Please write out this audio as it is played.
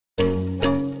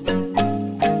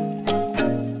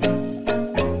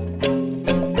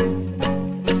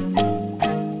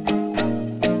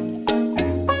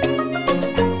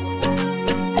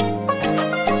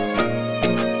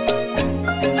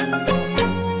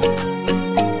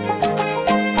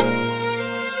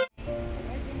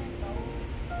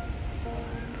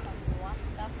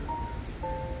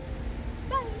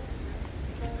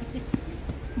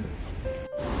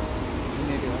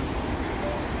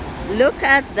Look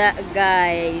at that,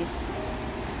 guys.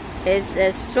 It's a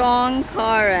strong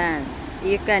current.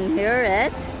 You can hear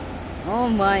it. Oh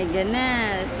my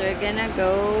goodness. We're gonna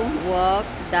go walk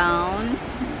down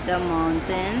the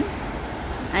mountain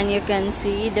and you can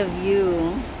see the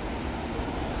view.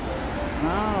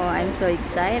 Oh, I'm so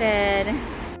excited.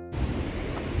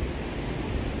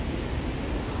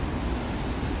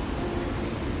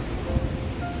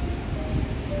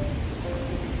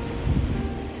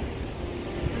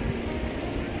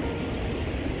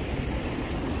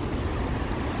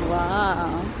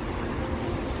 Wow.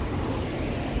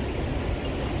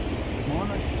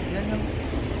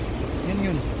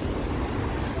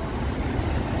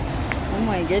 Oh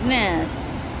my goodness.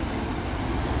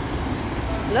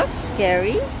 Looks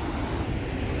scary.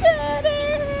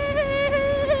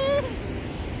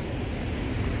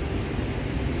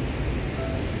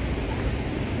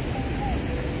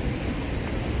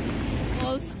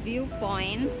 Falls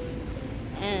viewpoint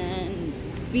and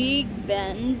Big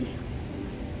Bend.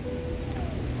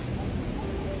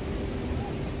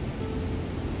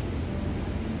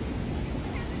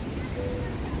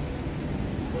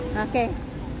 Okay,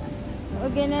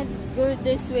 we're gonna go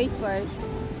this way first.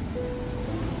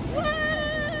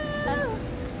 Wow!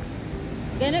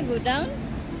 Gonna go down?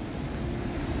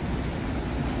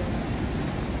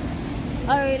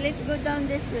 Alright, let's go down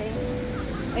this way.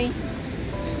 Wait.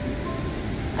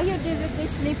 Ayaw, dito kay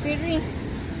slippery.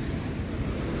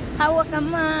 Hawak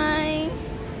kamay.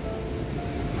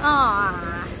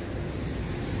 Ah.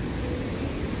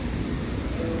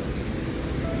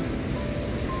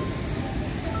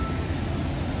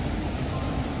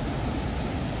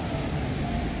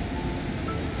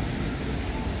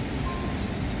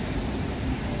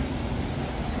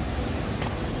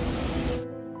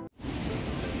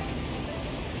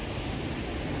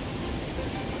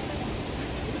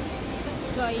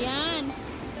 So, ayan.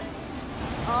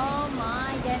 Oh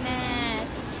my goodness.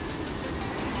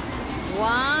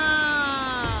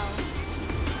 Wow.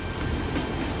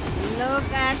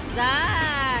 Look at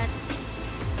that.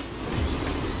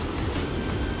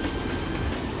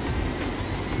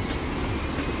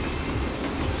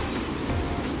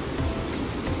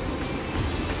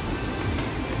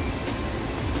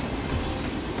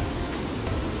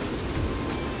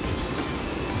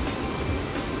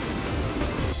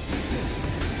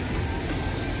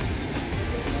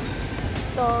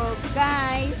 So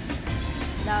guys,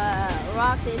 the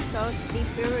rocks is so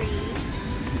slippery,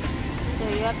 so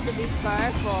you have to be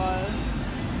careful.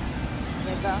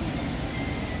 There you go.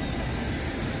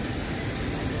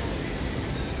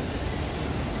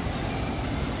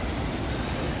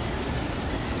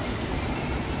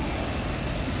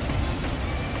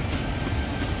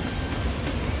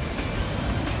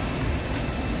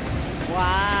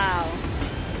 Wow.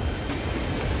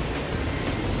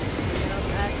 Look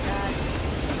at that.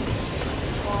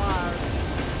 Wow.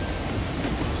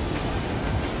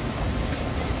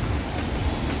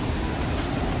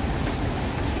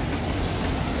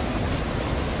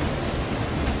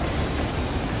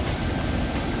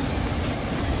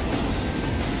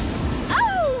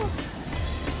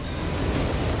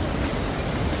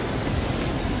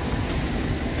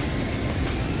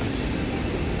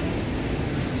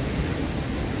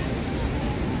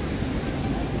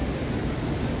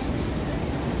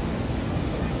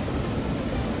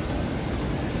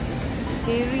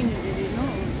 Scary ni diri no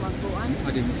magkuan.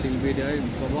 Adi mo silbi dai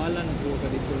pawalan ko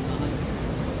kadito na.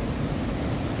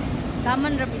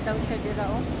 Taman ra bitaw siya dira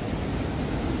oh.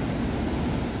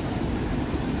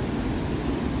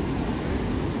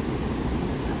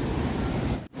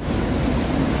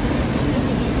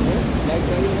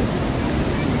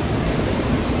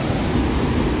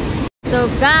 So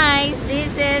guys,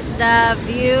 this is the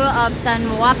view of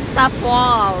SUNWAPTA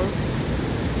Falls.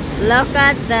 Look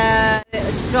at the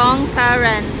strong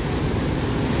current.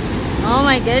 Oh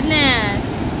my goodness.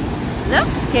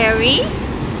 Looks scary.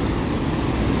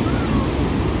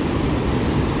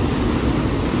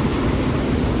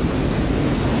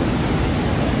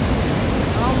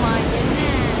 Oh my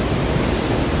goodness.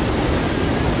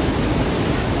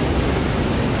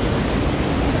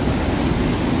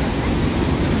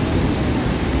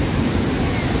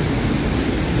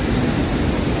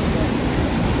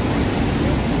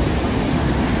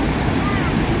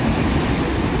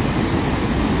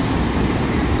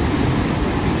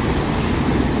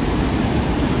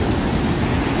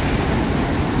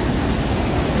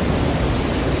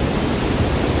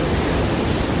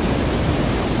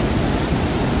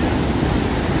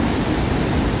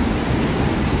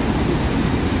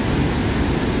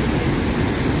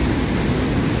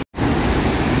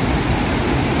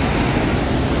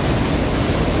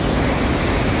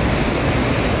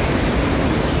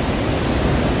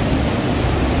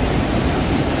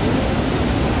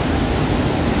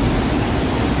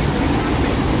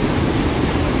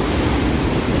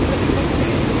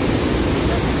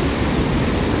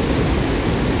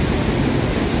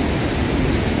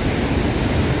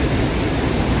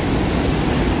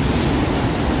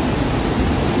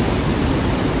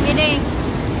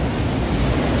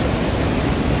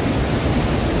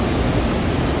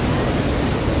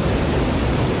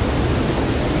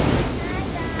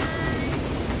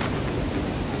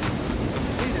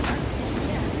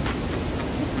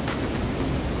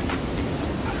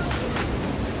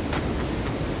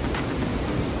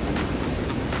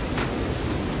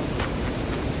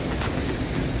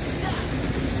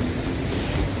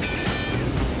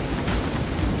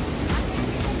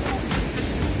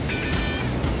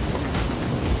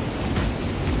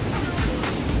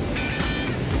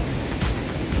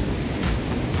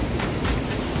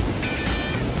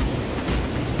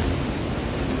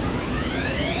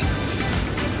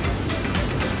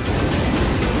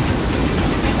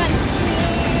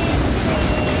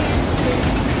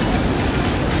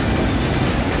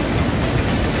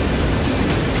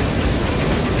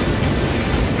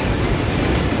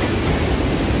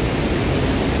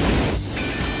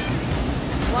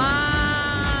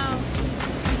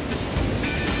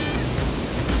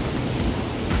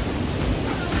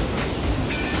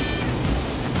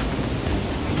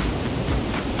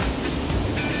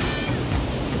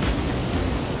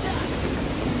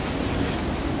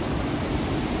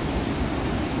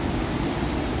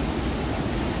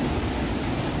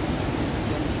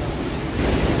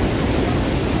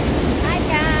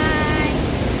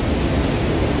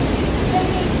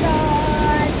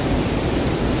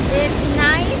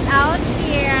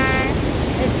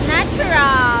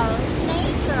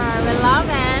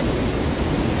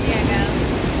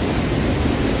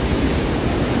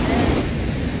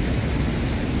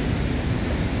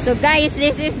 So guys,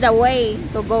 this is the way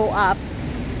to go up.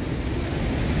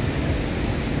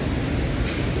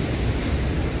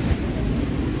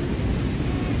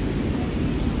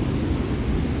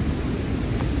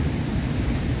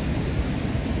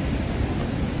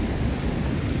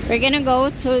 We're gonna go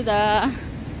to the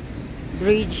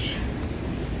bridge.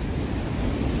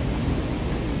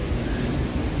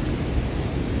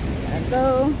 Gotta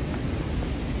go.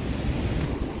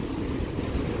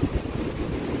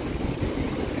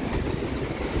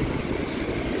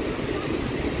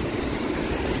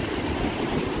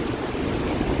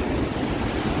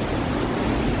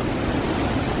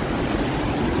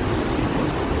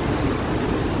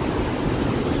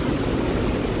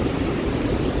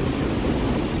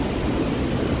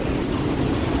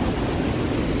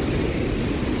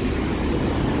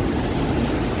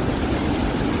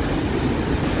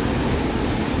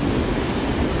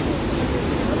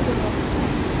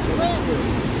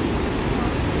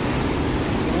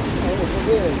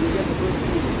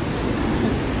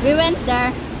 We went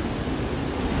there.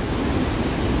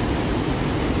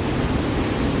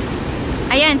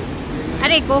 Ayan.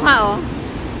 Ari, kuha oh.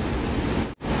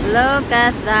 Look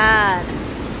at that.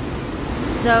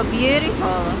 So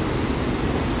beautiful.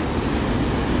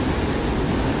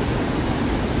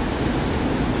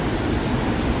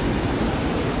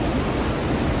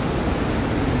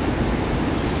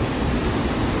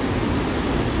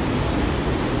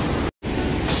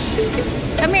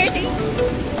 Come here, Dee.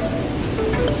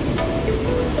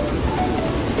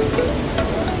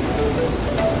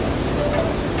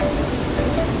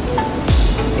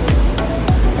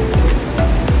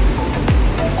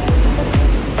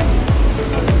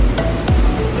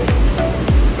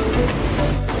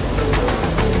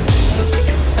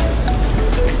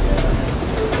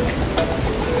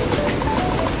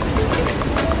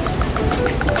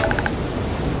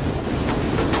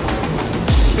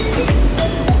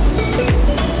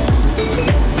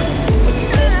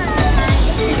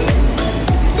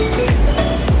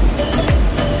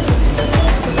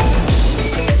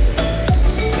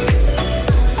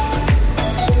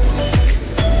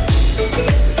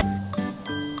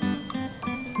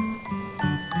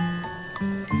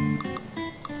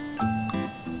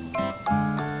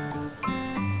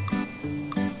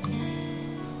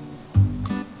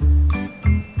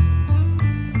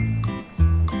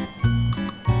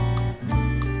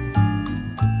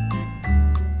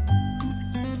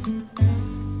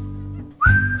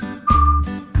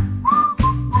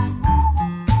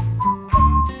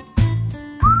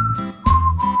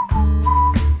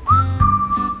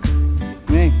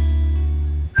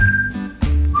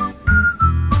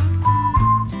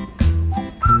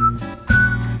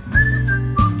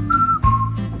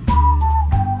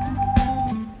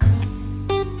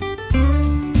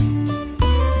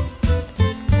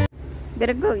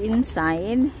 Gotta go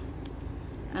inside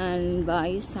and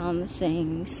buy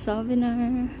something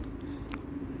souvenir.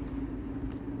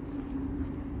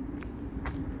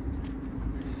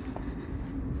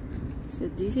 So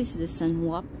this is the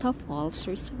SUNWAPTA Falls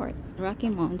Resort, Rocky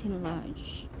Mountain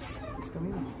Lodge. Let's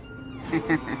come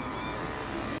in.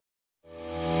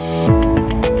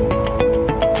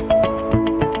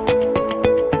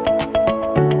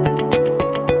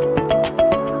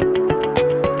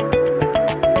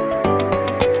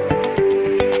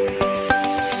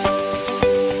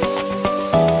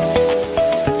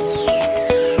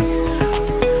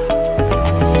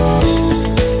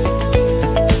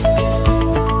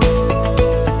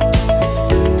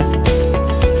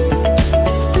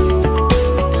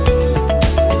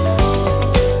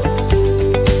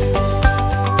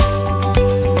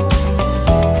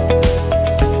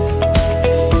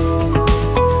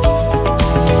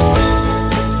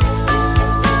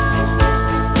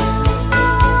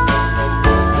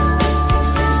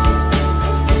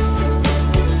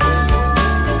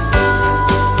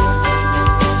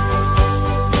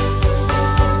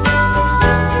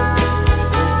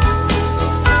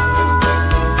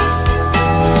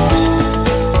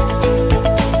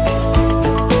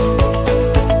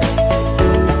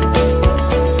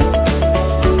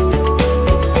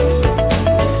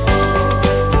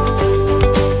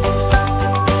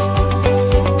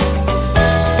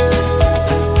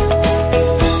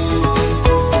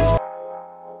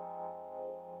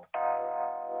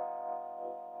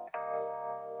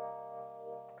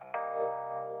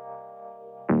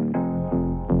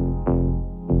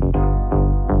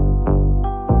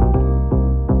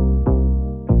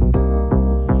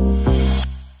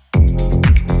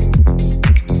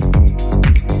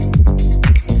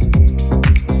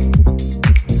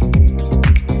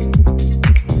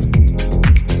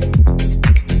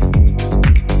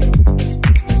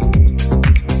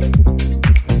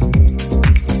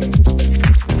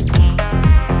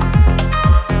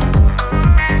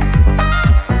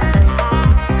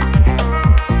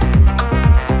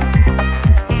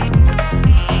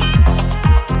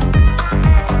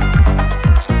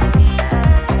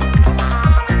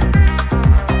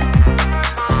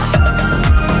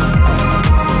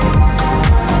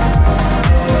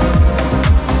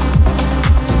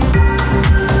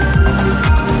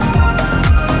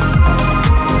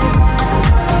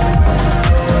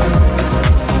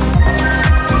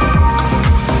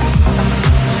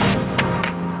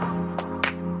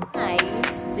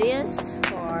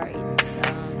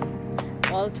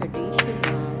 all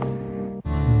traditional.